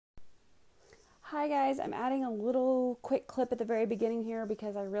Hi guys, I'm adding a little quick clip at the very beginning here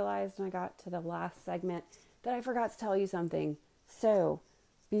because I realized when I got to the last segment that I forgot to tell you something. So,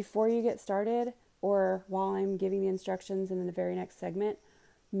 before you get started, or while I'm giving the instructions in the very next segment,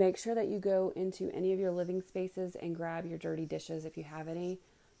 make sure that you go into any of your living spaces and grab your dirty dishes if you have any.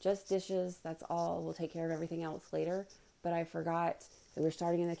 Just dishes, that's all. We'll take care of everything else later. But I forgot that we're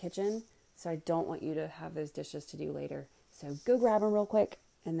starting in the kitchen, so I don't want you to have those dishes to do later. So go grab them real quick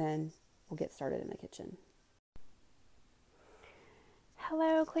and then we'll get started in the kitchen.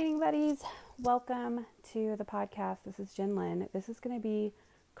 Hello, cleaning buddies. Welcome to the podcast. This is Jen Lynn. This is going to be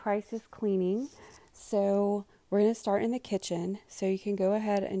crisis cleaning. So we're going to start in the kitchen. So you can go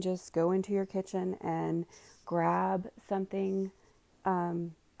ahead and just go into your kitchen and grab something,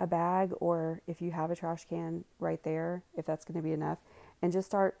 a bag, or if you have a trash can right there, if that's going to be enough, and just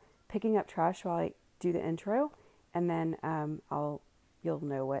start picking up trash while I do the intro, and then you'll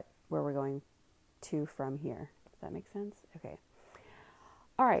know where we're going to from here. Does that make sense? Okay.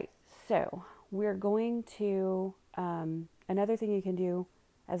 All right. So we're going to, another thing you can do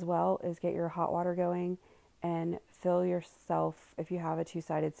as well is get your hot water going and fill yourself, if you have a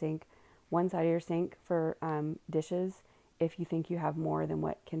two-sided sink, one side of your sink for dishes, if you think you have more than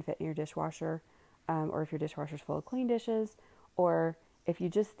what can fit in your dishwasher, or if your dishwasher's full of clean dishes, or if you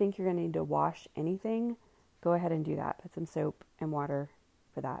just think you're going to need to wash anything, go ahead and do that. Put some soap and water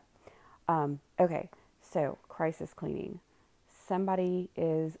for that. Okay, so crisis cleaning. Somebody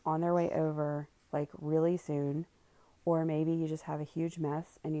is on their way over like really soon, or maybe you just have a huge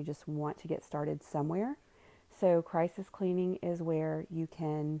mess and you just want to get started somewhere. So crisis cleaning is where you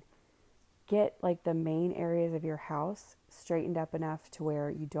can get like the main areas of your house straightened up enough to where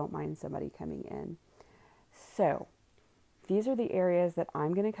you don't mind somebody coming in. So these are the areas that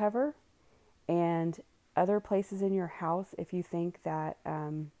I'm going to cover, and other places in your house, if you think that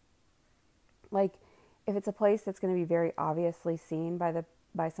like if it's a place that's going to be very obviously seen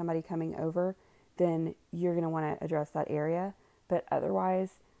by somebody coming over, then you're going to want to address that area. But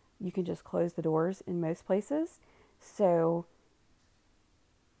otherwise, you can just close the doors in most places. So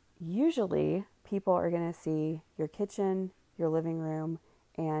usually people are going to see your kitchen, your living room,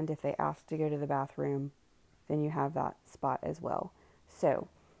 and if they ask to go to the bathroom, then you have that spot as well. So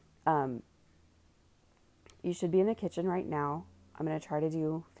you should be in the kitchen right now. I'm going to try to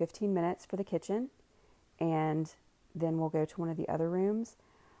do 15 minutes for the kitchen, and then we'll go to one of the other rooms.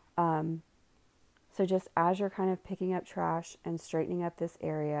 So just as you're kind of picking up trash and straightening up this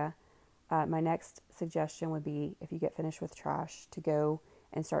area, my next suggestion would be, if you get finished with trash, to go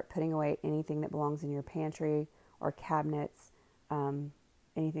and start putting away anything that belongs in your pantry or cabinets,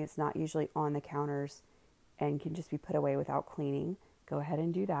 anything that's not usually on the counters and can just be put away without cleaning. Go ahead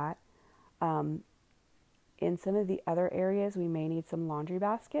and do that. In some of the other areas, we may need some laundry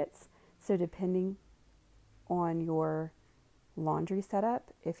baskets. So depending on your laundry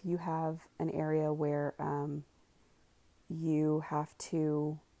setup, if you have an area where you have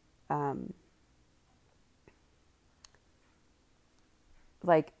to,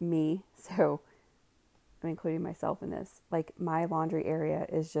 like me, so I'm including myself in this, like my laundry area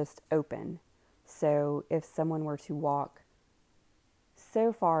is just open. So if someone were to walk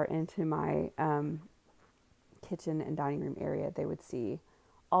so far into my kitchen and dining room area, they would see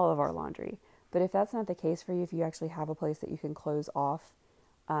all of our laundry. But if that's not the case for you, if you actually have a place that you can close off,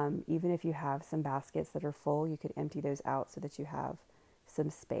 even if you have some baskets that are full, you could empty those out so that you have some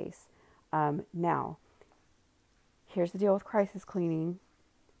space. Now, here's the deal with crisis cleaning.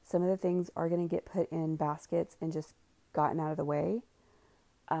 Some of the things are going to get put in baskets and just gotten out of the way,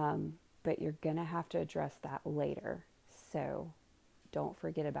 but you're going to have to address that later. So don't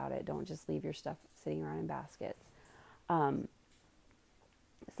forget about it. Don't just leave your stuff sitting around in baskets.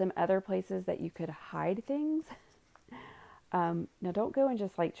 Some other places that you could hide things. Now don't go and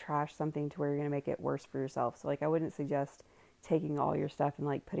just like trash something to where you're going to make it worse for yourself. So like I wouldn't suggest taking all your stuff and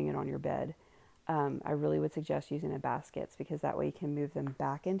like putting it on your bed. I really would suggest using the baskets, because that way you can move them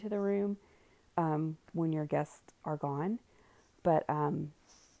back into the room when your guests are gone. But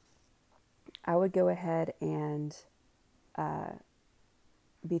I would go ahead and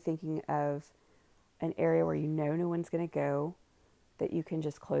be thinking of an area where you know no one's going to go, that you can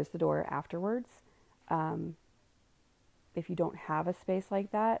just close the door afterwards. If you don't have a space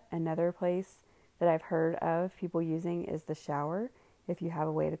like that, another place that I've heard of people using is the shower. If you have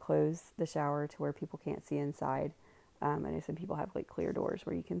a way to close the shower to where people can't see inside. I know some people have like clear doors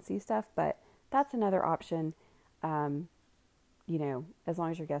where you can see stuff, but that's another option. As long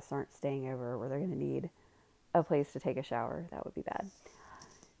as your guests aren't staying over where they're going to need a place to take a shower, that would be bad.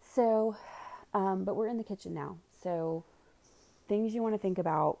 So, but we're in the kitchen now. So things you want to think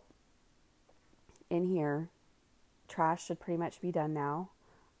about in here, trash should pretty much be done now.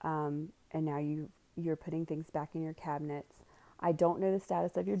 And now you're putting things back in your cabinets. I don't know the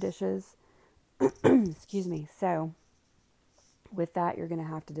status of your dishes. Excuse me. So with that, you're going to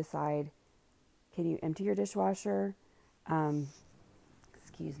have to decide, can you empty your dishwasher?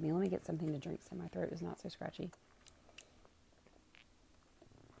 Excuse me. Let me get something to drink so my throat is not so scratchy.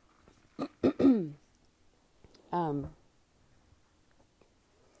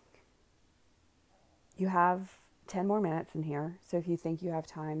 You have 10 more minutes in here. So if you think you have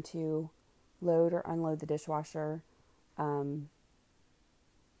time to load or unload the dishwasher,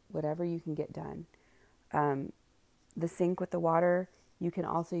 whatever you can get done. The sink with the water, you can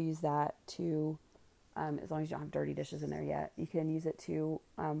also use that to, as long as you don't have dirty dishes in there yet, you can use it to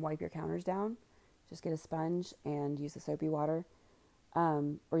wipe your counters down. Just get a sponge and use the soapy water.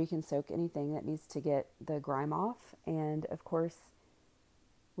 Or you can soak anything that needs to get the grime off. And of course,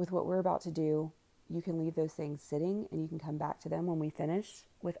 with what we're about to do, you can leave those things sitting and you can come back to them when we finish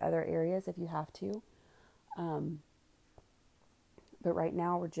with other areas if you have to. But right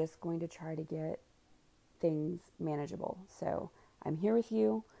now we're just going to try to get things manageable. So I'm here with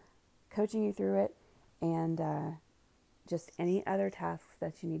you, coaching you through it, and just any other tasks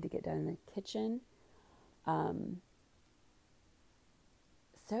that you need to get done in the kitchen.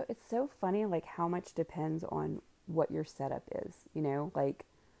 So it's so funny, like how much depends on what your setup is, you know, like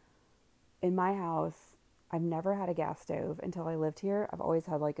in my house, I've never had a gas stove until I lived here. I've always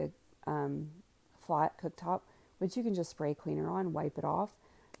had like a flat cooktop, which you can just spray cleaner on, wipe it off.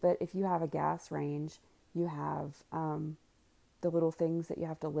 But if you have a gas range, you have the little things that you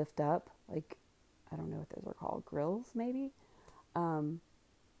have to lift up, like, I don't know what those are called, grills maybe? So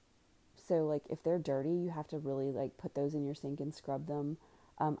like if they're dirty, you have to really like put those in your sink and scrub them.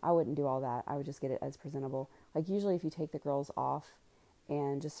 I wouldn't do all that. I would just get it as presentable. Like usually if you take the grills off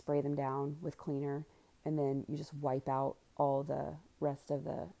and just spray them down with cleaner and then you just wipe out all the rest of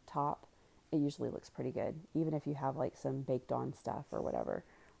the top, it usually looks pretty good. Even if you have like some baked on stuff or whatever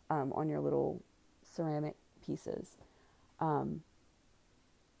on your little ceramic pieces. Does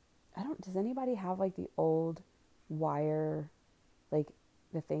anybody have like the old wire, like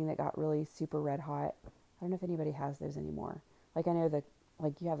the thing that got really super red hot? I don't know if anybody has those anymore. Like I know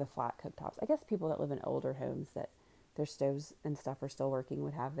like you have the flat cooktops. I guess people that live in older homes that their stoves and stuff are still working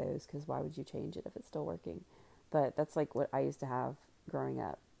would have those, because why would you change it if it's still working? But that's like what I used to have growing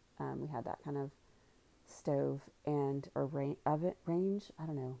up. We had that kind of stove and or oven range, I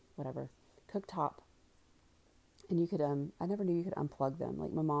don't know, whatever, cooktop. And you could I never knew you could unplug them.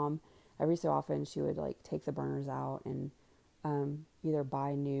 Like my mom, every so often she would like take the burners out and either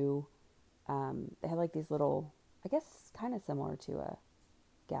buy new. They had like these little, I guess kind of similar to a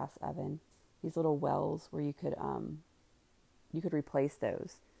gas oven, these little wells where you could replace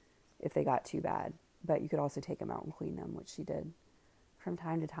those if they got too bad, but you could also take them out and clean them, which she did from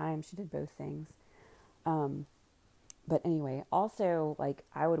time to time. She did both things. But anyway, also like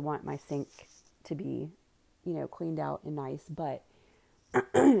I would want my sink to be, you know, cleaned out and nice, but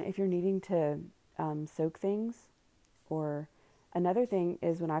if you're needing to soak things, or another thing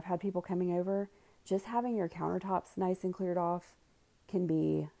is when I've had people coming over, just having your countertops nice and cleared off can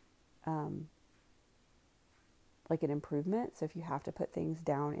be like an improvement. So if you have to put things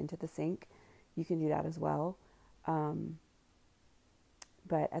down into the sink, you can do that as well.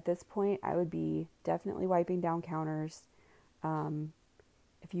 But at this point, I would be definitely wiping down counters.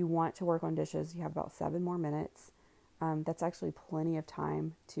 If you want to work on dishes, you have about 7 more minutes. That's actually plenty of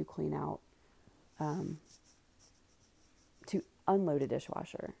time to clean out, to unload a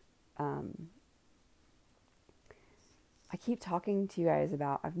dishwasher. I keep talking to you guys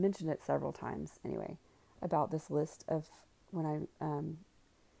about, I've mentioned it several times anyway, about this list of when I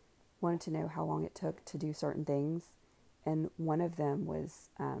wanted to know how long it took to do certain things. And one of them was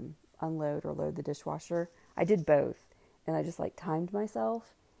unload or load the dishwasher. I did both, and I just like timed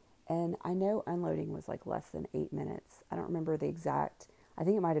myself. And I know unloading was like less than 8 minutes. I don't remember the exact, I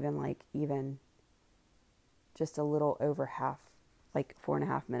think it might have been like even just a little over half, like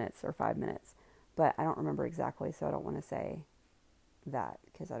 4.5 minutes or 5 minutes. But I don't remember exactly, so I don't want to say that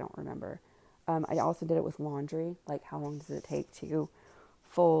because I don't remember. I also did it with laundry, like how long does it take to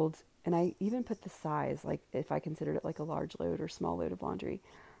fold, and I even put the size, like if I considered it like a large load or small load of laundry.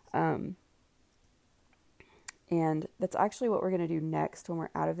 And that's actually what we're going to do next when we're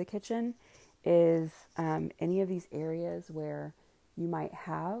out of the kitchen is any of these areas where you might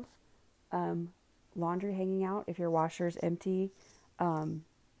have laundry hanging out. If your washer's empty,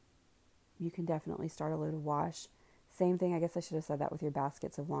 you can definitely start a load of wash. Same thing, I guess I should have said that with your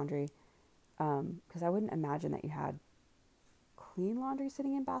baskets of laundry, because I wouldn't imagine that you had clean laundry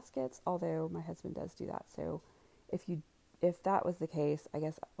sitting in baskets, although my husband does do that. So if that was the case, I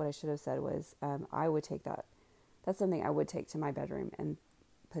guess what I should have said was I would take that. That's something I would take to my bedroom and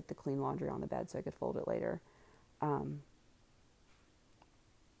put the clean laundry on the bed so I could fold it later.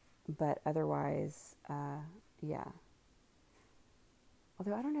 But otherwise, yeah.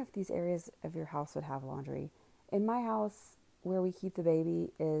 Although I don't know if these areas of your house would have laundry. In my house, where we keep the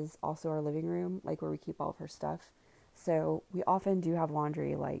baby is also our living room, like where we keep all of her stuff. So we often do have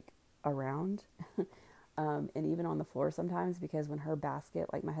laundry like around and even on the floor sometimes, because when her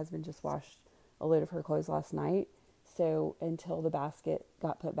basket, like my husband just washed a load of her clothes last night. So until the basket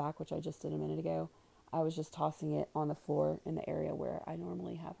got put back, which I just did a minute ago, I was just tossing it on the floor in the area where I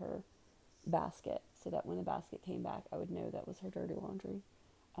normally have her basket, so that when the basket came back, I would know that was her dirty laundry.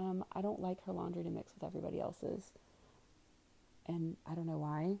 I don't like her laundry to mix with everybody else's, and I don't know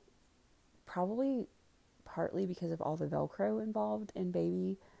why. Probably partly because of all the Velcro involved in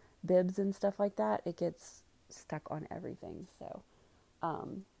baby bibs and stuff like that. It gets stuck on everything. So,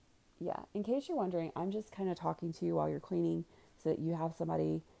 yeah, in case you're wondering, I'm just kind of talking to you while you're cleaning so that you have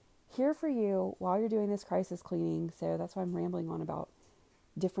somebody here for you while you're doing this crisis cleaning. So that's why I'm rambling on about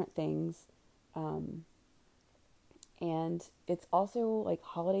different things. And it's also like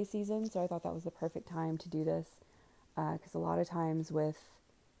holiday season, so I thought that was the perfect time to do this, because a lot of times with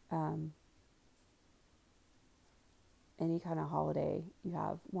any kind of holiday, you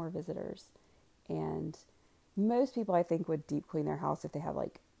have more visitors, and most people I think would deep clean their house if they have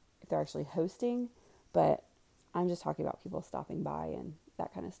if they're actually hosting, but I'm just talking about people stopping by and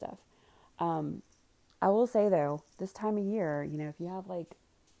that kind of stuff. I will say though, this time of year, if you have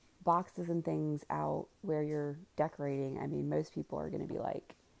boxes and things out where you're decorating, I mean, most people are going to be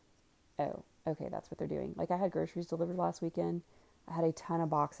like, oh, okay, that's what they're doing. Like I had groceries delivered last weekend. I had a ton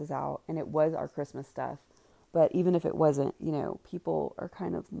of boxes out, and it was our Christmas stuff. But even if it wasn't, people are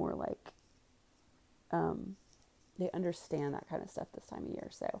kind of more they understand that kind of stuff this time of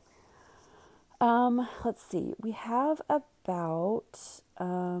year. So, let's see. We have about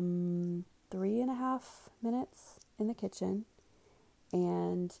 3.5 minutes in the kitchen,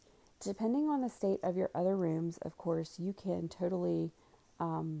 and depending on the state of your other rooms, of course, you can totally,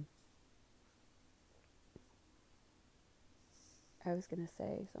 I was going to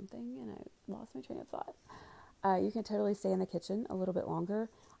say something and I lost my train of thought. You can totally stay in the kitchen a little bit longer.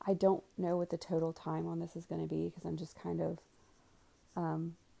 I don't know what the total time on this is going to be because I'm just kind of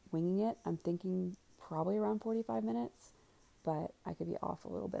winging it. I'm thinking probably around 45 minutes, but I could be off a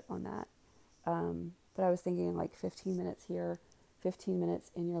little bit on that. But I was thinking 15 minutes here, 15 minutes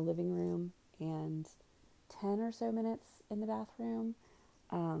in your living room, and 10 or so minutes in the bathroom.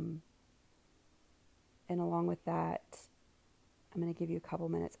 And along with that, I'm going to give you a couple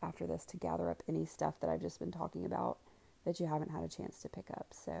minutes after this to gather up any stuff that I've just been talking about that you haven't had a chance to pick up.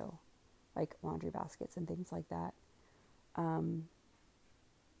 So, like laundry baskets and things like that.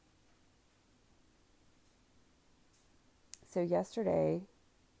 So yesterday,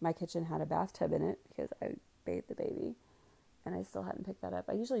 my kitchen had a bathtub in it because I bathed the baby, and I still hadn't picked that up.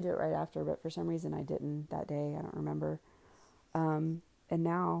 I usually do it right after, but for some reason I didn't that day. I don't remember. And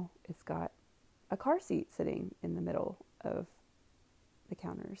now it's got a car seat sitting in the middle of the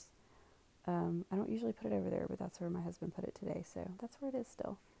counters. I don't usually put it over there, but that's where my husband put it today, so that's where it is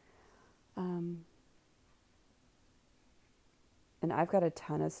still. And I've got a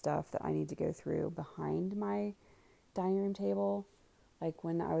ton of stuff that I need to go through behind my dining room table. Like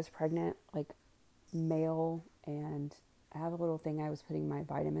when I was pregnant, mail, and I have a little thing I was putting my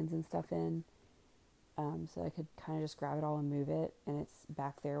vitamins and stuff in, so I could kind of just grab it all and move it, and it's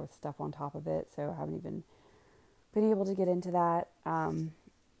back there with stuff on top of it, so I haven't even been able to get into that.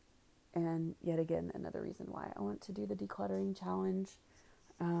 And yet again, another reason why I want to do the decluttering challenge.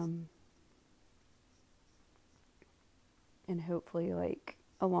 And hopefully,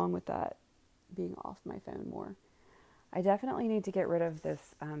 along with that, being off my phone more. I definitely need to get rid of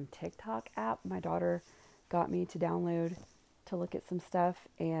this TikTok app my daughter got me to download to look at some stuff,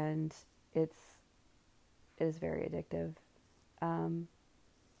 and it is very addictive.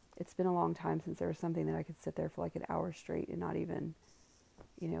 It's been a long time since there was something that I could sit there for an hour straight and not even,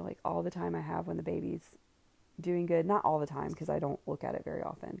 all the time I have when the baby's doing good. Not all the time, because I don't look at it very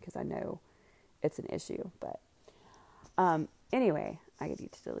often because I know it's an issue. But anyway, I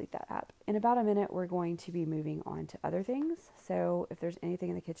need to delete that app. In about a minute, we're going to be moving on to other things. So if there's anything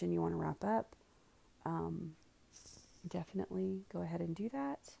in the kitchen you want to wrap up, definitely go ahead and do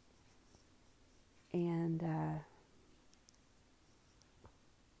that. And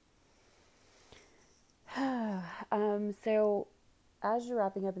so as you're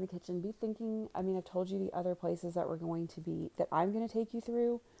wrapping up in the kitchen, be thinking, I mean, I've told you the other places that that I'm going to take you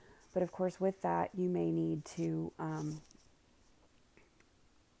through. But of course, with that, you may need to,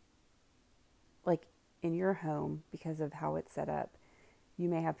 like in your home, because of how it's set up, you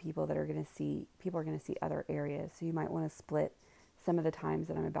may have people are going to see other areas. So you might want to split some of the times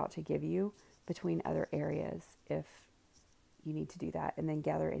that I'm about to give you between other areas if you need to do that, and then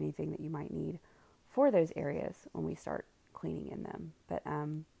gather anything that you might need for those areas when we start cleaning in them. But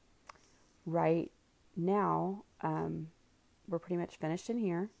right now, we're pretty much finished in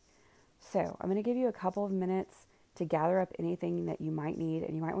here. So I'm going to give you a couple of minutes to gather up anything that you might need,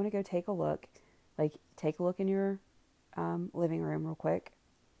 and you might want to go take a look. Like, take a look in your living room real quick.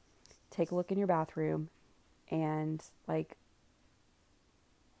 Take a look in your bathroom, and like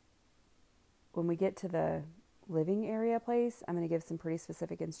when we get to the living area place, I'm going to give some pretty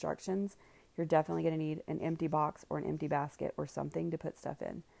specific instructions. You're definitely going to need an empty box or an empty basket or something to put stuff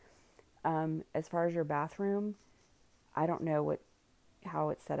in. As far as your bathroom, I don't know how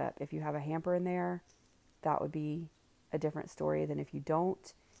it's set up. If you have a hamper in there, that would be a different story than if you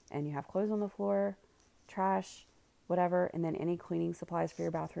don't, and you have clothes on the floor, trash, whatever, and then any cleaning supplies for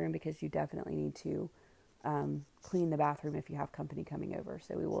your bathroom, because you definitely need to clean the bathroom if you have company coming over.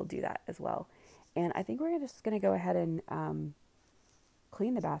 So we will do that as well. And I think we're just going to go ahead and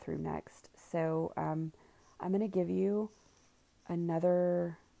clean the bathroom next. So I'm going to give you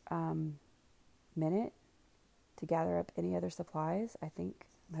another minute to gather up any other supplies. I'm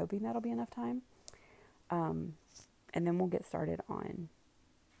hoping that'll be enough time. And then we'll get started on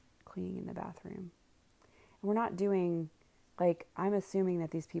cleaning in the bathroom. And we're not doing, I'm assuming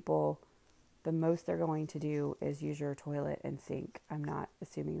that these people, the most they're going to do is use your toilet and sink. I'm not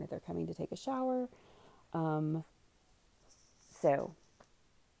assuming that they're coming to take a shower. So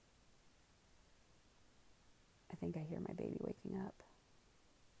I think I hear my baby waking up.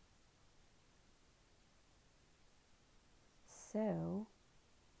 So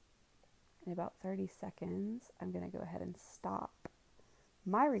in about 30 seconds, I'm going to go ahead and stop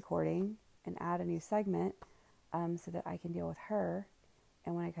my recording and add a new segment so that I can deal with her.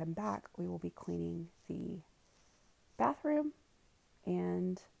 And when I come back, we will be cleaning the bathroom,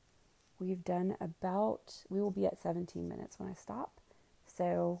 and we will be at 17 minutes when I stop.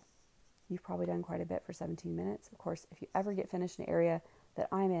 So you've probably done quite a bit for 17 minutes. Of course, if you ever get finished in an area that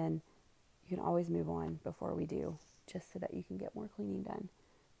I'm in, you can always move on before we do, just so that you can get more cleaning done.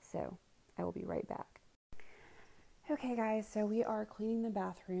 So I will be right back. Okay guys, so we are cleaning the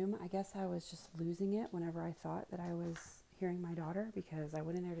bathroom. I guess I was just losing it whenever I thought that I was hearing my daughter, because I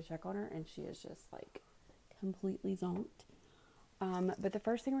went in there to check on her and she is just completely zonked. But the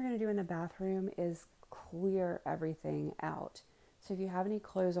first thing we're going to do in the bathroom is clear everything out. So if you have any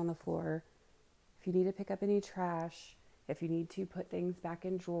clothes on the floor, if you need to pick up any trash, if you need to put things back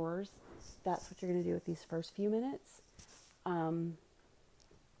in drawers, that's what you're going to do with these first few minutes.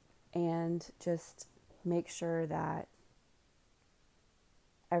 And just make sure that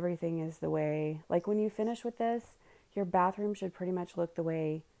everything is the way, when you finish with this, your bathroom should pretty much look the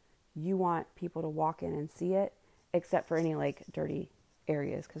way you want people to walk in and see it, except for any dirty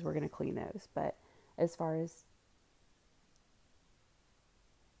areas, because we're going to clean those. But as far as,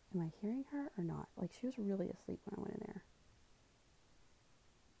 am I hearing her or not? She was really asleep when I went in there.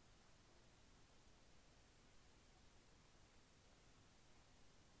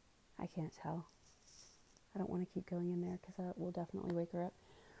 I can't tell. I don't want to keep going in there because that will definitely wake her up.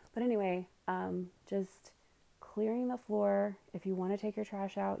 But anyway, just clearing the floor. If you want to take your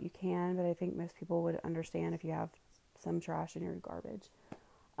trash out, you can, but I think most people would understand if you have some trash in your garbage.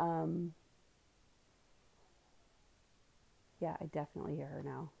 Yeah, I definitely hear her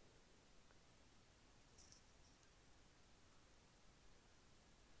now.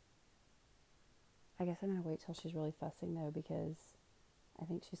 I guess I'm going to wait till she's really fussing though, because I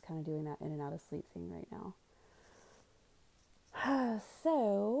think she's kind of doing that in and out of sleep thing right now.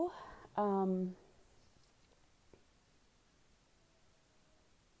 So,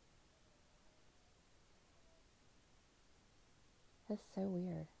 that's so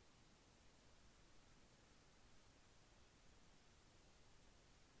weird.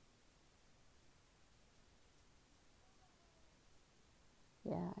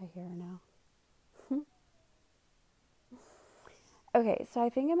 Yeah, I hear her now. Okay, so I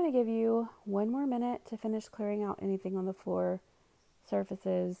think I'm going to give you one more minute to finish clearing out anything on the floor,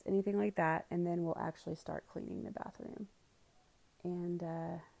 surfaces, anything like that, and then we'll actually start cleaning the bathroom. And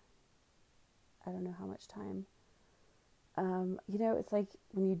I don't know how much time. It's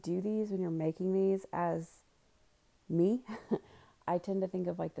when you do these, when you're making these as me, I tend to think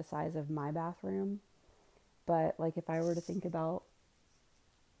of the size of my bathroom. But if I were to think about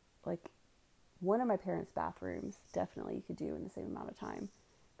like one of my parents' bathrooms, definitely you could do in the same amount of time.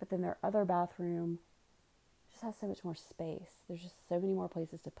 But then their other bathroom just has so much more space. There's just so many more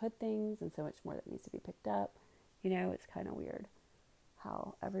places to put things and so much more that needs to be picked up. It's kind of weird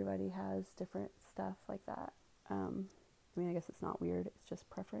how everybody has different stuff like that. I guess it's not weird, it's just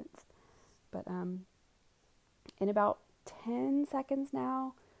preference. But in about 10 seconds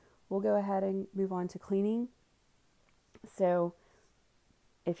now, we'll go ahead and move on to cleaning. So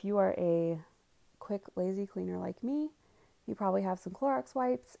if you are a quick, lazy cleaner like me, you probably have some Clorox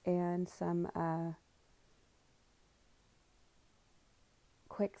wipes and some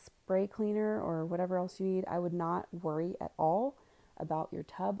quick spray cleaner or whatever else you need. I would not worry at all about your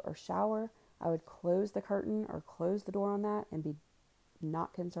tub or shower. I would close the curtain or close the door on that and be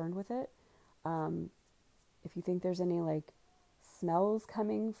not concerned with it. If you think there's any like smells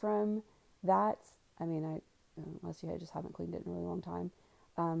coming from that, unless you just haven't cleaned it in a really long time,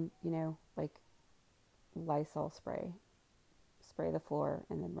 like Lysol spray the floor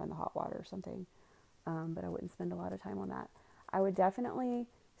and then run the hot water or something. But I wouldn't spend a lot of time on that. I would definitely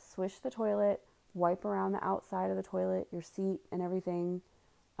swish the toilet, wipe around the outside of the toilet, your seat and everything.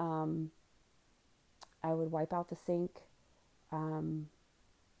 I would wipe out the sink.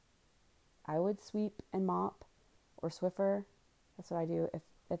 I would sweep and mop or Swiffer. That's what I do, if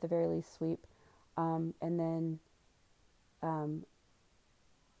at the very least sweep. And then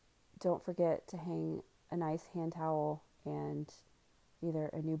don't forget to hang a nice hand towel and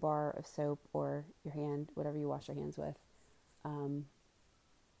either a new bar of soap or your hand, whatever you wash your hands with.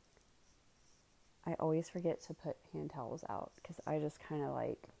 I always forget to put hand towels out because I just kind of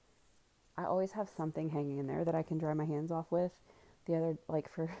I always have something hanging in there that I can dry my hands off with. For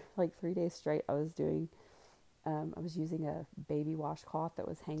 3 days straight, I was using a baby washcloth that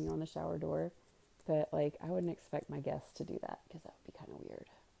was hanging on the shower door. But I wouldn't expect my guests to do that because that would be kind of weird.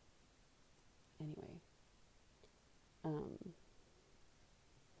 Anyway.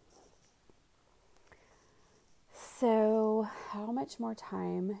 So how much more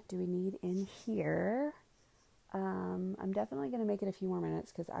time do we need in here? I'm definitely going to make it a few more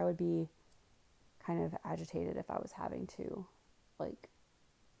minutes because I would be kind of agitated if I was having to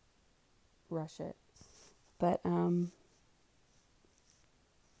rush it. But I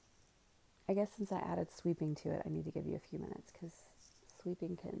guess since I added sweeping to it, I need to give you a few minutes because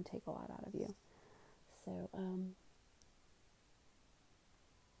sweeping can take a lot out of you. So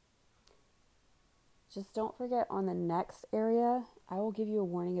just don't forget on the next area, I will give you a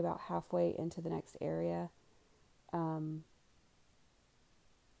warning about halfway into the next area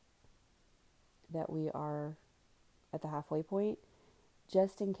that we are at the halfway point,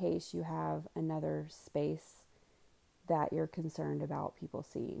 just in case you have another space that you're concerned about people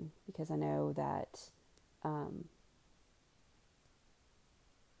seeing, because I know that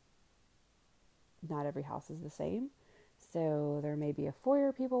not every house is the same. So there may be a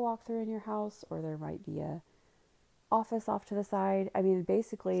foyer people walk through in your house, or there might be a office off to the side.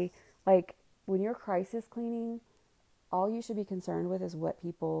 Basically, when you're crisis cleaning, all you should be concerned with is what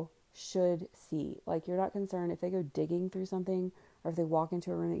people should see. You're not concerned if they go digging through something or if they walk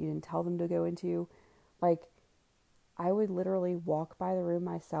into a room that you didn't tell them to go into. I would literally walk by the room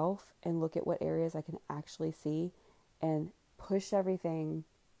myself and look at what areas I can actually see and push everything,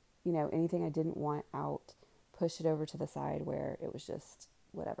 anything I didn't want out, push it over to the side where it was just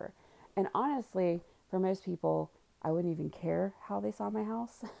whatever. And honestly, for most people, I wouldn't even care how they saw my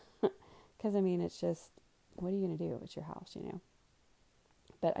house. Because, it's just, what are you going to do? It's your house,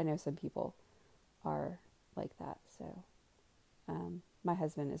 But I know some people are like that. So my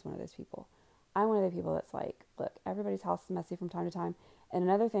husband is one of those people. I'm one of the people that's look, everybody's house is messy from time to time. And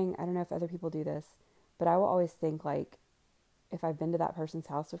another thing, I don't know if other people do this, but I will always think if I've been to that person's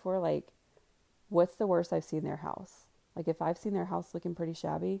house before, what's the worst I've seen their house? If I've seen their house looking pretty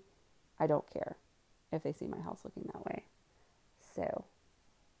shabby, I don't care if they see my house looking that way. So,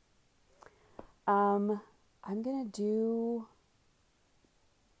 I'm going to do,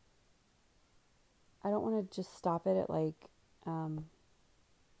 I don't want to just stop it at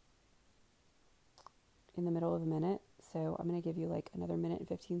in the middle of a minute. So I'm going to give you another minute and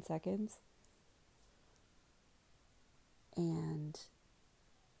 15 seconds. And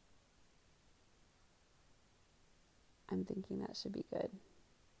I'm thinking that should be good.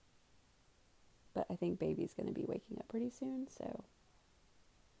 But I think baby's going to be waking up pretty soon, so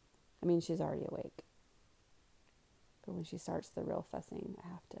she's already awake. But when she starts the real fussing, I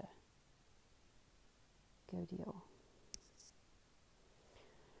have to go deal.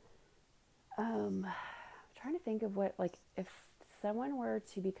 I'm trying to think of what, if someone were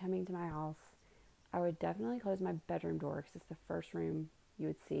to be coming to my house, I would definitely close my bedroom door because it's the first room you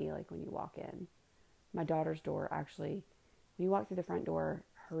would see like when you walk in. My daughter's door, actually, when you walk through the front door,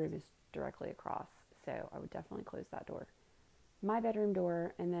 her room is directly across. So I would definitely close that door. My bedroom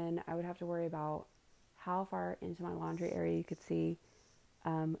door, and then I would have to worry about how far into my laundry area you could see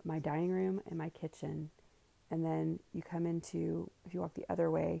my dining room and my kitchen. And then you come into, if you walk the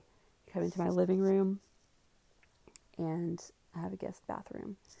other way, you come into my living room, and I have a guest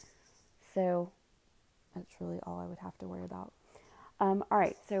bathroom. So that's really all I would have to worry about. All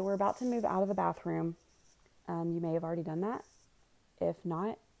right, so we're about to move out of the bathroom. You may have already done that. If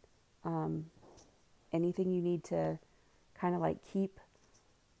not, anything you need to kind of like keep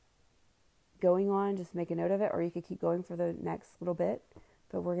going on, just make a note of it, or you could keep going for the next little bit.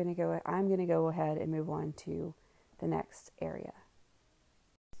 But I'm going to go ahead and move on to the next area.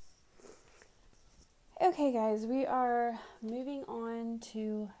 Okay, guys, we are moving on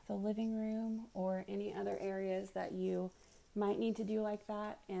to the living room or any other areas that you might need to do like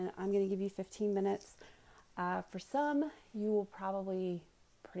that. And I'm going to give you 15 minutes. For some, you will probably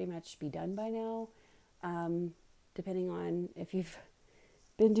pretty much be done by now, depending on if you've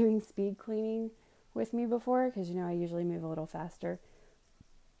been doing speed cleaning with me before, because I usually move a little faster.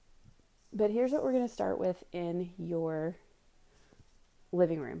 But here's what we're going to start with in your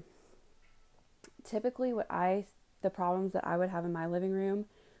living room. Typically, the problems that I would have in my living room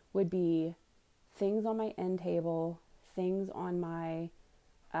would be things on my end table, things on my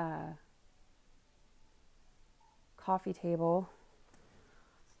coffee table.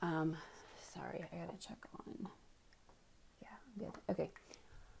 Sorry, I gotta check on. Yeah, I'm good. Okay.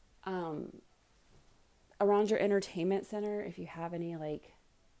 Around your entertainment center, if you have any like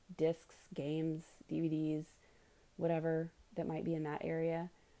discs, games, DVDs, whatever that might be in that area.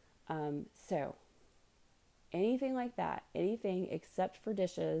 So anything like that, anything except for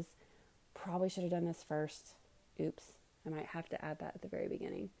dishes, probably should have done this first. Oops, I might have to add that at the very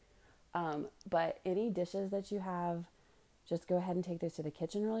beginning. But any dishes that you have, just go ahead and take those to the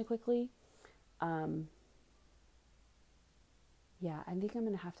kitchen really quickly. Yeah, I think I'm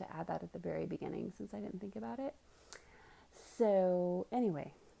going to have to add that at the very beginning since I didn't think about it. So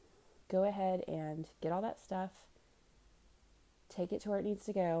anyway, go ahead and get all that stuff, take it to where it needs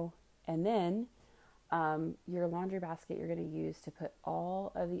to go, and then your laundry basket you're going to use to put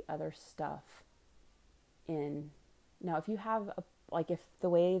all of the other stuff in. Now, if you have, if the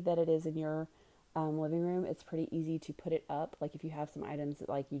way that it is in your living room, it's pretty easy to put it up. Like if you have some items that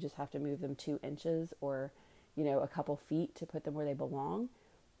like you just have to move them 2 inches or, a couple feet to put them where they belong,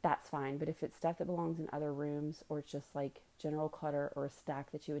 that's fine. But if it's stuff that belongs in other rooms or it's just like general clutter or a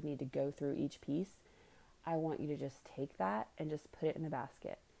stack that you would need to go through each piece, I want you to just take that and just put it in the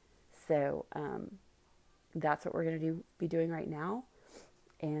basket. So that's what we're going to be doing right now.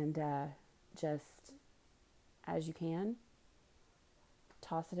 And just as you can,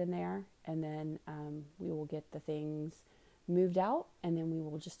 toss it in there, and then we will get the things moved out, and then we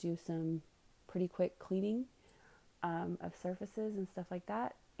will just do some pretty quick cleaning of surfaces and stuff like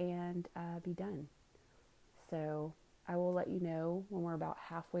that, and be done. So I will let you know when we're about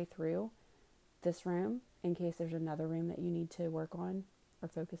halfway through this room, in case there's another room that you need to work on or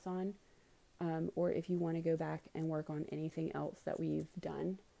focus on, or if you want to go back and work on anything else that we've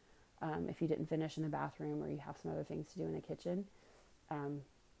done. If you didn't finish in the bathroom or you have some other things to do in the kitchen,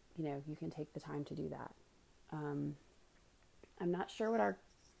 you can take the time to do that. I'm not sure what our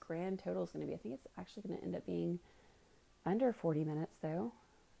grand total is going to be. I think it's actually going to end up being under 40 minutes though,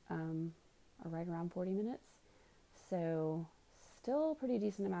 or right around 40 minutes. So still a pretty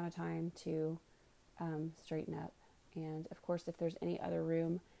decent amount of time to straighten up. And of course, if there's any other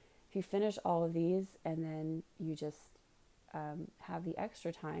room, if you finish all of these and then you just have the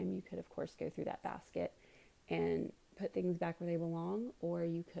extra time, you could of course go through that basket and put things back where they belong, or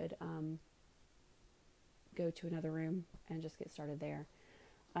you could go to another room and just get started there.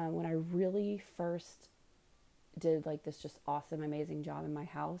 When I really first did like this just awesome, amazing job in my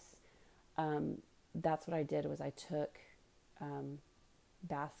house, that's what I did was I took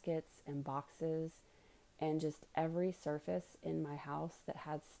baskets and boxes and just every surface in my house that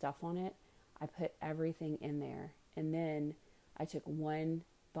had stuff on it, I put everything in there. And then I took one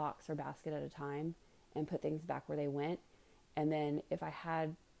box or basket at a time and put things back where they went. And then if I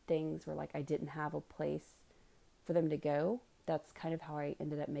had things where like I didn't have a place for them to go, that's kind of how I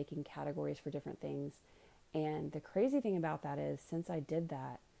ended up making categories for different things. And the crazy thing about that is, since I did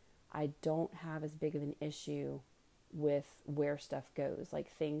that, I don't have as big of an issue with where stuff goes.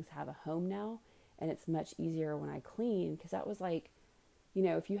 Like things have a home now, and it's much easier when I clean, because that was like,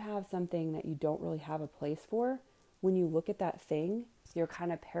 if you have something that you don't really have a place for, when you look at that thing, you're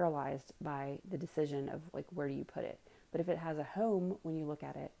kind of paralyzed by the decision of like, where do you put it? But if it has a home, when you look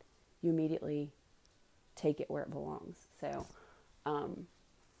at it, you immediately take it where it belongs. So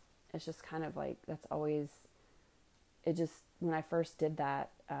it's just kind of like, that's always, it just, when I first did that,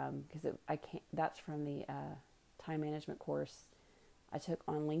 because that's from the time management course I took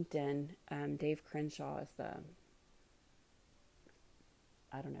on LinkedIn. Dave Crenshaw is the,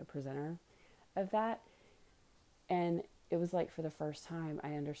 presenter of that. And it was like, for the first time,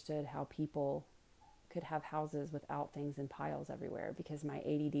 I understood how people could have houses without things in piles everywhere, because my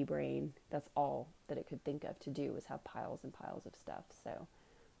ADD brain, that's all that it could think of to do was have piles and piles of stuff. So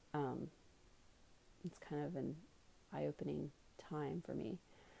it's kind of an eye-opening time for me.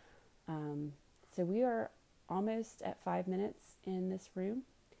 So we are almost at 5 minutes in this room,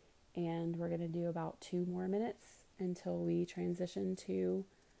 and we're going to do about 2 more minutes until we transition to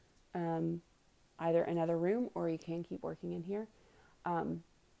either another room, or you can keep working in here.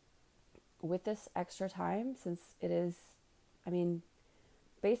 With this extra time, since it is,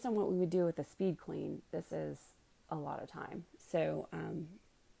 based on what we would do with a speed clean, this is a lot of time. So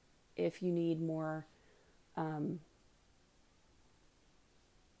if you need more, no,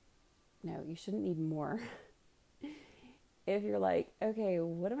 you shouldn't need more. If you're like, okay,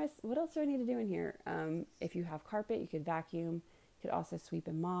 what else do I need to do in here? If you have carpet, you could vacuum. You could also sweep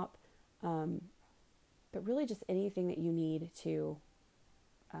and mop. But really just anything that you need to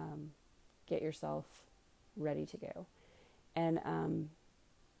get yourself ready to go. And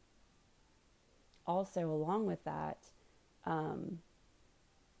also along with that,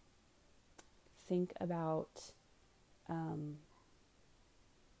 think about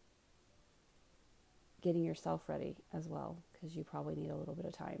getting yourself ready as well, because you probably need a little bit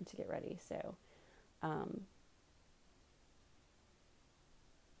of time to get ready. So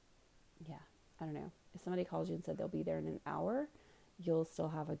yeah, I don't know. If somebody calls you and said they'll be there in an hour, you'll still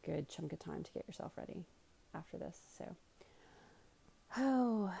have a good chunk of time to get yourself ready after this. So,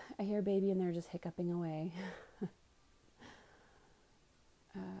 I hear baby in there just hiccuping away.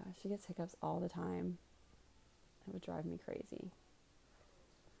 She gets hiccups all the time. That would drive me crazy.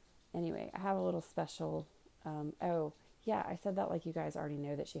 Anyway, I have a little special, I said that like you guys already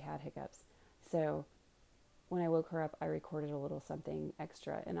know that she had hiccups. So when I woke her up, I recorded a little something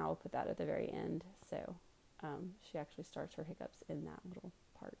extra, and I'll put that at the very end. So she actually starts her hiccups in that little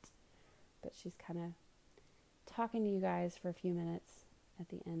part. But she's kind of talking to you guys for a few minutes at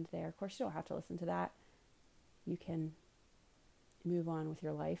the end there. Of course, you don't have to listen to that. You can move on with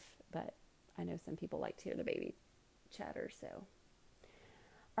your life, but I know some people like to hear the baby chatter, so.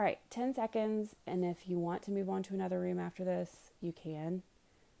 All right, 10 seconds, and if you want to move on to another room after this, you can.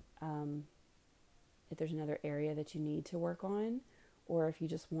 If there's another area that you need to work on, or if you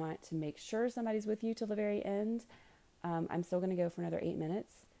just want to make sure somebody's with you till the very end, I'm still going to go for another 8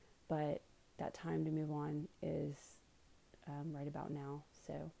 minutes, but that time to move on is right about now.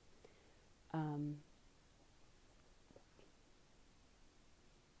 So,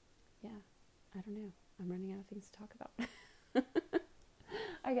 yeah, I don't know. I'm running out of things to talk about.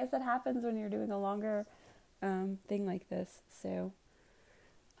 I guess that happens when you're doing a longer thing like this. So,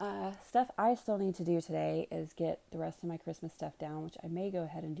 stuff I still need to do today is get the rest of my Christmas stuff down, which I may go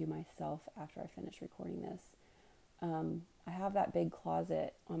ahead and do myself after I finish recording this. I have that big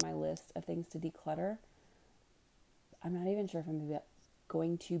closet on my list of things to declutter. I'm not even sure if I'm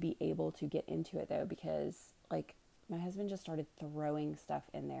going to be able to get into it though, because like my husband just started throwing stuff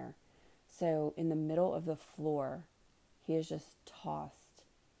in there. So in the middle of the floor, he has just tossed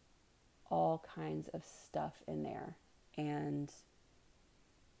all kinds of stuff in there. And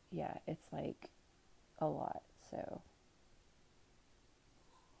yeah, it's like a lot. So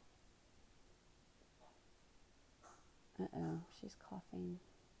she's coughing.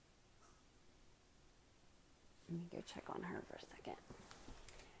 Let me go check on her for a second.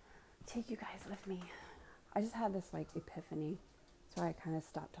 Take you guys with me. I just had this like epiphany, so I kind of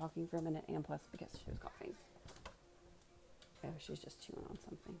stopped talking for a minute, and plus because she was coughing. Oh, she's just chewing on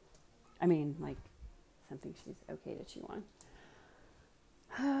something. I mean, like something she's okay to chew on.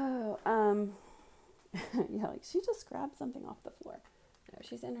 Oh, yeah, like she just grabbed something off the floor. No,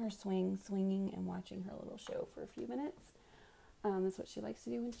 she's in her swinging and watching her little show for a few minutes. That's what she likes to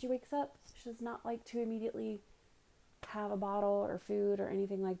do when she wakes up. She does not like to immediately have a bottle or food or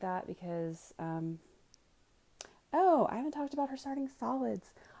anything like that because, I haven't talked about her starting solids.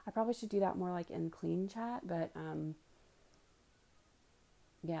 I probably should do that more like in clean chat, but,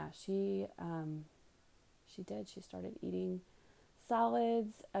 yeah, she did. She started eating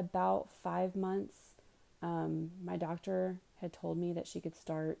solids about 5 months. My doctor had told me that she could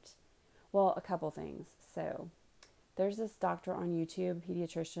start, a couple things. So there's this doctor on YouTube,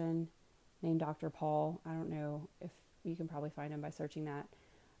 pediatrician named Dr. Paul. I don't know if You can probably find him by searching that.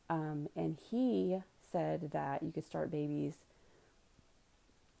 And he said that you could start babies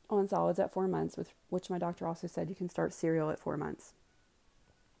on solids at 4 months, which my doctor also said you can start cereal at 4 months.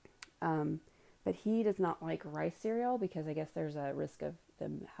 But he does not like rice cereal because I guess there's a risk of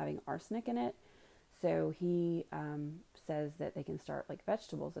them having arsenic in it. So he says that they can start like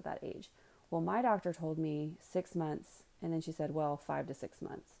vegetables at that age. Well, my doctor told me 6 months, and then she said, well, 5 to 6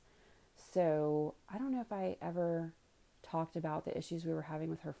 months. So I don't know if I ever talked about the issues we were having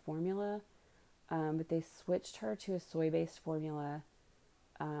with her formula, but they switched her to a soy-based formula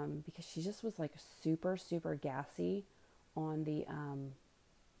because she just was like super, super gassy on the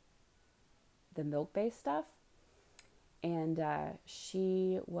milk-based stuff. And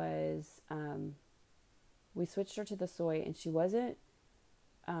she was, we switched her to the soy, and she wasn't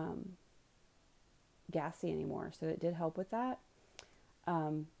gassy anymore. So it did help with that.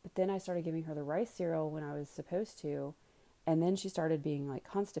 But then I started giving her the rice cereal when I was supposed to. And then she started being like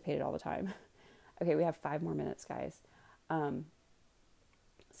constipated all the time. Okay, we have 5 more minutes, guys.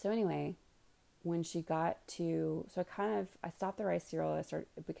 So anyway, when she got to, so I stopped the rice cereal. I started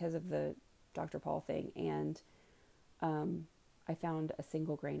because of the Dr. Paul thing. And I found a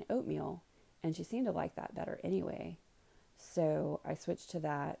single grain oatmeal, and she seemed to like that better anyway. So I switched to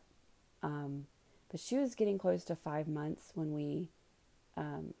that. But she was getting close to 5 months when we,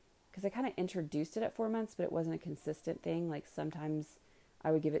 because I kind of introduced it at 4 months, but it wasn't a consistent thing. Like sometimes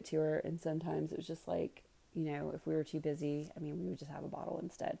I would give it to her, and sometimes it was just like, if we were too busy, we would just have a bottle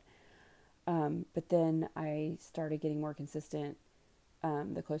instead. But then I started getting more consistent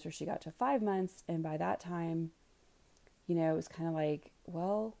the closer she got to 5 months. And by that time, it was kind of like,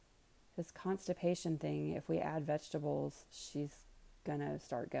 well, this constipation thing, if we add vegetables, she's gonna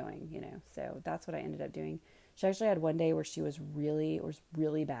start going, So that's what I ended up doing. She actually had one day where she was really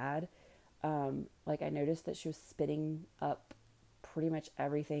bad. Like I noticed that she was spitting up pretty much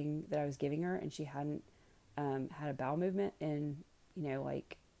everything that I was giving her, and she hadn't had a bowel movement in,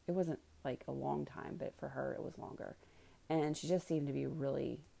 like it wasn't like a long time, but for her it was longer. And she just seemed to be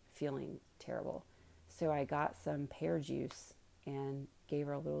really feeling terrible. So I got some pear juice and gave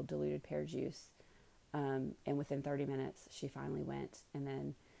her a little diluted pear juice. And within 30 minutes, she finally went. And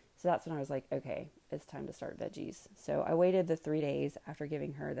then, so that's when I was like, okay, it's time to start veggies. So I waited the 3 days after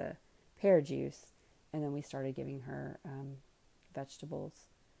giving her the pear juice, and then we started giving her vegetables.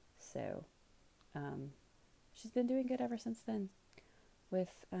 So she's been doing good ever since then.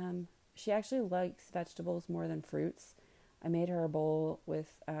 She actually likes vegetables more than fruits. I made her a bowl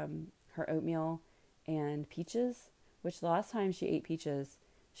with her oatmeal and peaches, which the last time she ate peaches,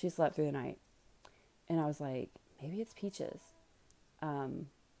 she slept through the night. And I was like, maybe it's peaches. And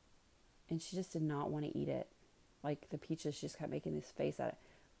she just did not want to eat it. Like the peaches, she just kept making this face at it.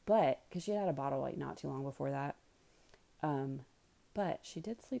 But, because she had a bottle like not too long before that. But she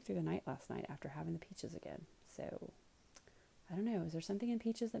did sleep through the night last night after having the peaches again. So, I don't know. Is there something in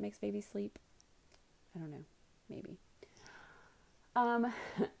peaches that makes babies sleep? I don't know. Maybe.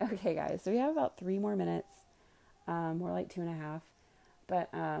 Okay, guys. So we have about 3 more minutes. More like 2.5.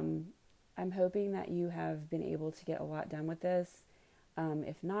 But I'm hoping that you have been able to get a lot done with this.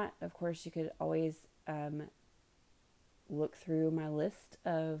 If not, of course, you could always look through my list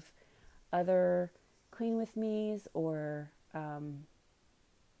of other Clean With Me's or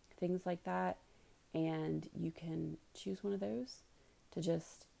things like that, and you can choose one of those to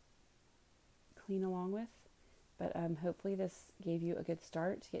just clean along with. But hopefully this gave you a good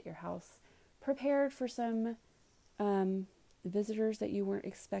start to get your house prepared for some visitors that you weren't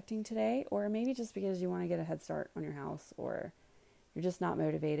expecting today, or maybe just because you want to get a head start on your house, or you're just not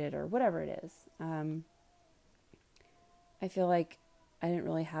motivated, or whatever it is. I feel like I didn't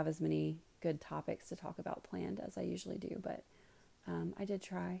really have as many good topics to talk about planned as I usually do, but I did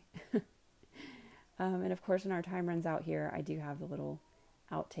try. And of course, when our time runs out here, I do have the little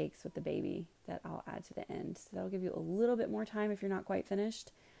outtakes with the baby that I'll add to the end. So that'll give you a little bit more time if you're not quite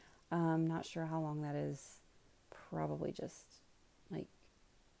finished. Not sure how long that is. Probably just like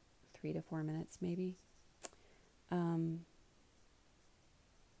 3 to 4 minutes maybe. But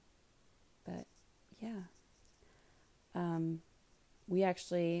yeah. We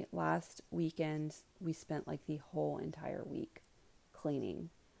actually, last weekend, we spent like the whole entire week cleaning.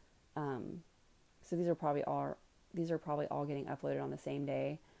 So these are probably all getting uploaded on the same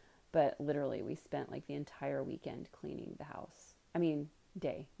day, but literally we spent like the entire weekend cleaning the house.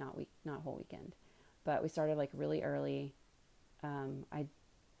 Day, not whole weekend. But we started like really early. I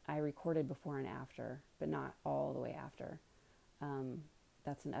recorded before and after, but not all the way after.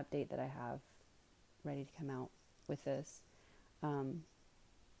 That's an update that I have ready to come out with this.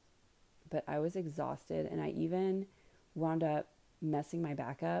 But I was exhausted, and I even wound up messing my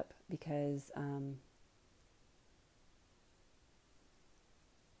back up because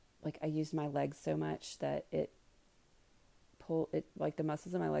like I used my legs so much that like the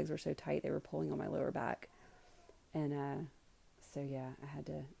muscles in my legs were so tight they were pulling on my lower back. And so yeah,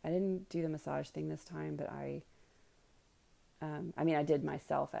 I didn't do the massage thing this time, but I did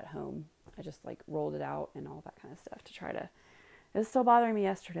myself at home. I just like rolled it out and all that kind of stuff to try to, it was still bothering me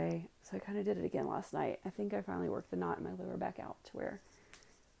yesterday, so I kind of did it again last night. I think I finally worked the knot in my lower back out to where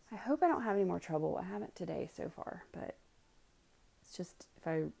I hope I don't have any more trouble. I haven't today so far, but it's just if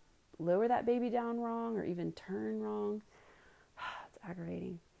I lower that baby down wrong or even turn wrong, it's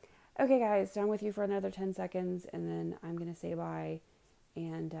aggravating. Okay, guys, so I'm with you for another 10 seconds, and then I'm going to say bye,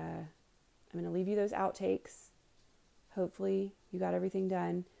 and I'm going to leave you those outtakes. Hopefully you got everything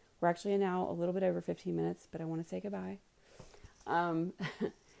done. We're actually now a little bit over 15 minutes, but I want to say goodbye.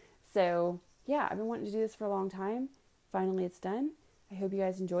 So, yeah, I've been wanting to do this for a long time. Finally, it's done. I hope you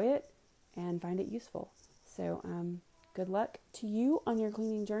guys enjoy it and find it useful. So, good luck to you on your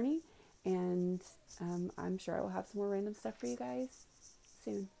cleaning journey, and I'm sure I will have some more random stuff for you guys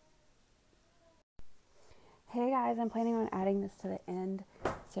soon. Hey guys, I'm planning on adding this to the end,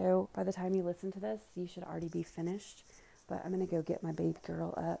 so by the time you listen to this, you should already be finished. But I'm going to go get my baby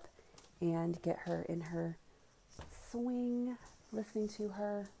girl up and get her in her swing, listening to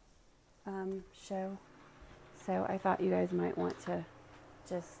her show. So I thought you guys might want to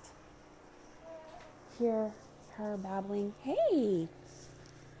just hear her babbling. Hey,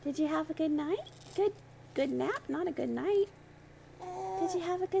 did you have a good night? Good nap, not a good night. Did you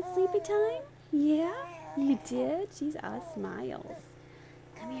have a good sleepy time? Yeah, you did? She's all smiles.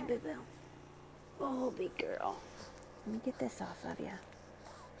 Come here, boo-boo. Oh, big girl. Let me get this off of you.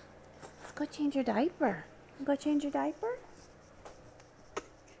 Let's go change your diaper. Go change your diaper?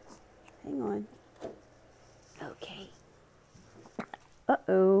 Hang on. Okay.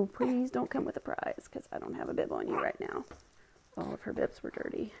 Uh-oh. Please don't come with a prize, because I don't have a bib on you right now. All of her bibs were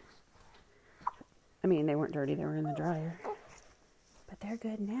dirty. I mean, they weren't dirty. They were in the dryer. But they're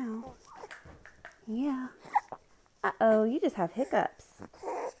good now. Yeah. Uh-oh. You just have hiccups.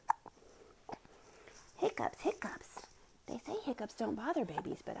 Hiccups. They say hiccups don't bother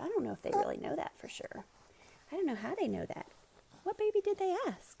babies, but I don't know if they really know that for sure. I don't know how they know that. What baby did they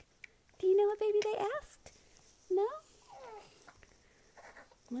ask? Do you know what baby they asked? No?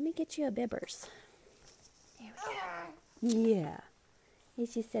 Let me get you a bibbers. There we go. Yeah.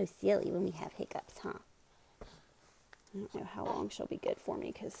 It's just so silly when we have hiccups, huh? I don't know how long she'll be good for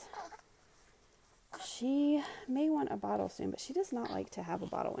me, because she may want a bottle soon, but she does not like to have a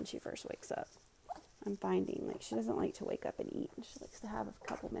bottle when she first wakes up. I'm finding, like, she doesn't like to wake up and eat. She likes to have a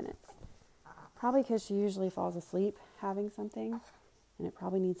couple minutes. Probably because she usually falls asleep having something, and it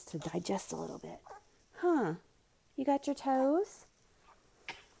probably needs to digest a little bit. Huh? You got your toes?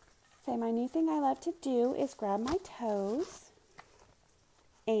 Say, my new thing I love to do is grab my toes.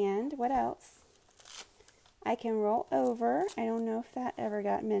 And what else? I can roll over. I don't know if that ever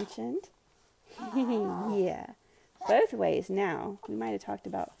got mentioned. Yeah. Both ways now. We might have talked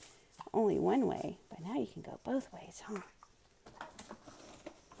about only one way, but now you can go both ways, huh?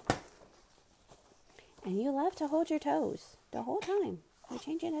 And you love to hold your toes the whole time you're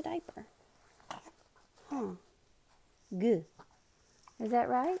changing a diaper. Huh. Good. Is that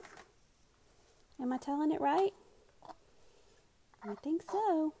right? Am I telling it right? I think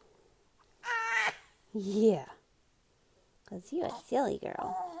so. Yeah. 'Cause you're a silly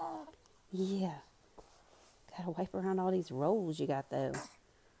girl. Yeah. Gotta wipe around all these rolls you got, though.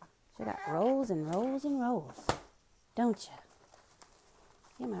 You got rolls and rolls and rolls, don't you?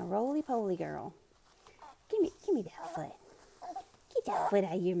 You're my roly-poly girl. Give me that foot. Get that foot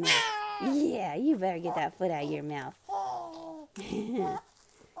out of your mouth. Yeah, you better get that foot out of your mouth. You're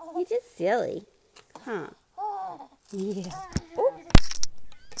just silly, huh? Yeah. Oh.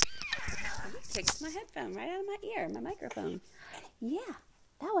 Takes my headphone right out of my ear, my microphone. Yeah,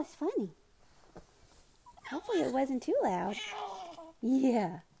 that was funny. Hopefully it wasn't too loud.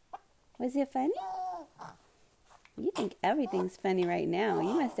 Yeah. Was it funny? You think everything's funny right now.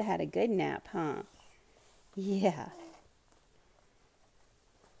 You must have had a good nap, huh? Yeah.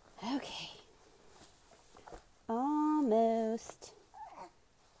 Okay. Almost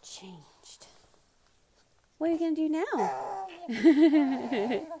changed. What are you going to do now?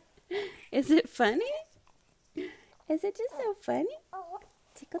 Is it funny? Is it just so funny?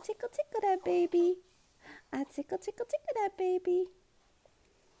 Tickle, tickle, tickle that baby. I tickle, tickle, tickle that baby.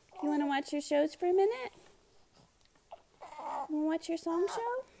 You want to watch your shows for a minute? You want to watch your song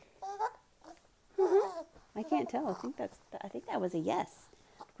show? Uh-huh. I can't tell. I think that was a yes.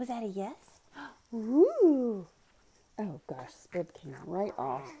 Was that a yes? Ooh. Oh gosh, this bib came right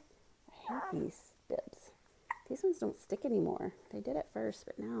off. I hate these bibs. These ones don't stick anymore. They did at first,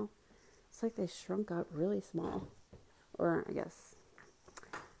 but now it's like they shrunk up really small. Or I guess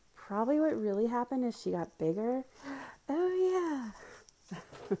probably what really happened is she got bigger. Oh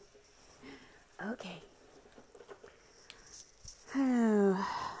yeah. Okay. Oh,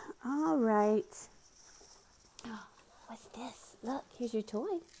 all right. Oh, what's this? Look, here's your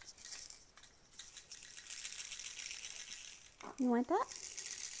toy. You want that?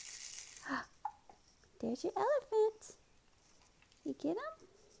 There's your elephant. You get him?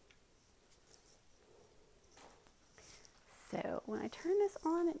 So when I turn this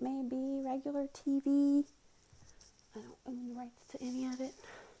on, it may be regular TV. I don't own the rights to any of it.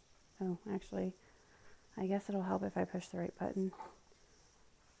 Oh, actually, I guess it'll help if I push the right button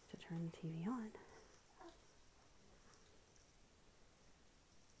to turn the TV on.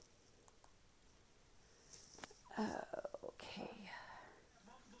 Okay.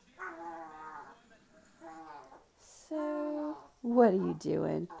 So, what are you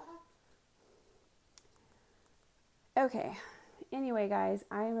doing? Okay. Anyway, guys,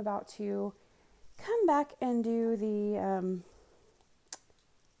 I am about to come back and do the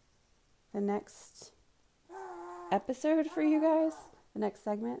next episode for you guys, the next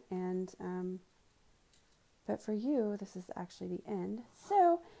segment, and but for you, this is actually the end.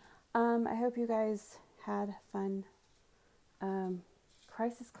 So, I hope you guys had fun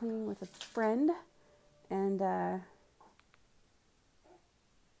crisis cleaning with a friend, and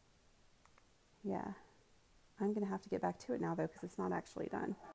yeah, I'm gonna have to get back to it now though because it's not actually done.